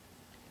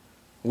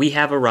We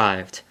have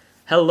arrived.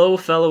 Hello,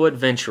 fellow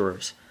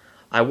adventurers.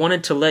 I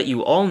wanted to let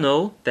you all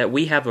know that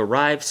we have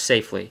arrived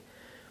safely.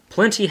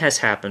 Plenty has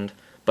happened,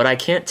 but I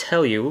can't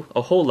tell you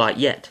a whole lot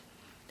yet.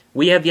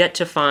 We have yet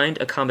to find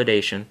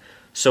accommodation,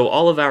 so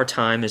all of our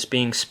time is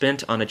being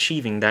spent on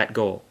achieving that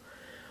goal.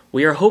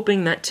 We are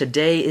hoping that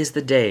today is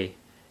the day,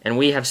 and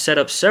we have set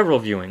up several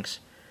viewings.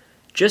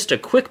 Just a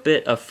quick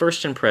bit of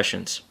first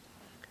impressions.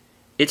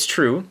 It's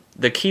true,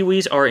 the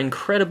Kiwis are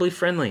incredibly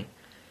friendly.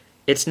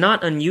 It's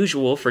not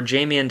unusual for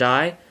Jamie and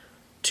I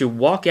to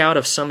walk out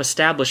of some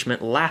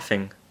establishment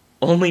laughing,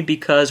 only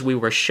because we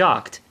were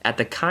shocked at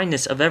the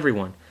kindness of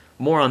everyone.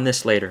 More on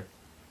this later.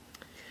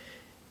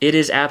 It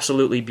is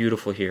absolutely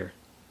beautiful here.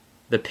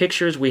 The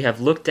pictures we have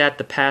looked at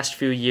the past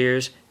few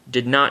years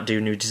did not do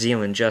New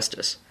Zealand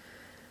justice.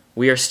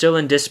 We are still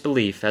in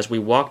disbelief as we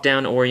walk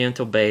down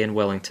Oriental Bay in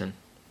Wellington.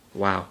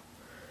 Wow.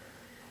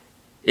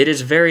 It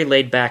is very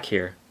laid back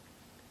here.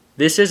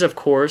 This is, of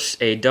course,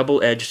 a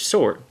double-edged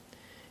sword.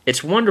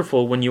 It's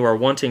wonderful when you are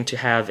wanting to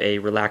have a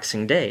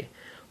relaxing day,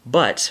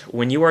 but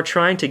when you are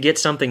trying to get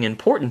something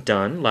important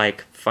done,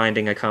 like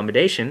finding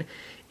accommodation,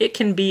 it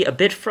can be a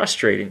bit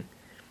frustrating.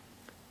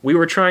 We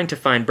were trying to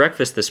find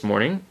breakfast this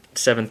morning,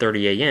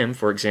 7:30 a.m.,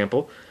 for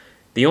example.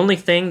 The only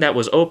thing that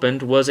was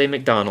opened was a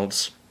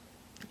McDonald's,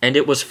 and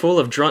it was full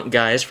of drunk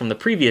guys from the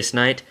previous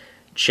night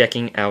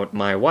checking out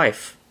my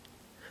wife.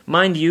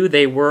 Mind you,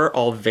 they were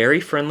all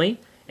very friendly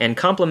and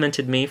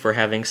complimented me for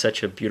having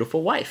such a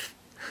beautiful wife.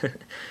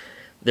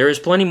 There is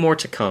plenty more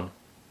to come.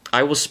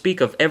 I will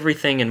speak of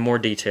everything in more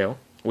detail.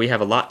 We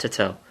have a lot to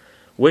tell.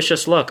 Wish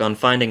us luck on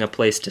finding a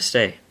place to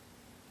stay.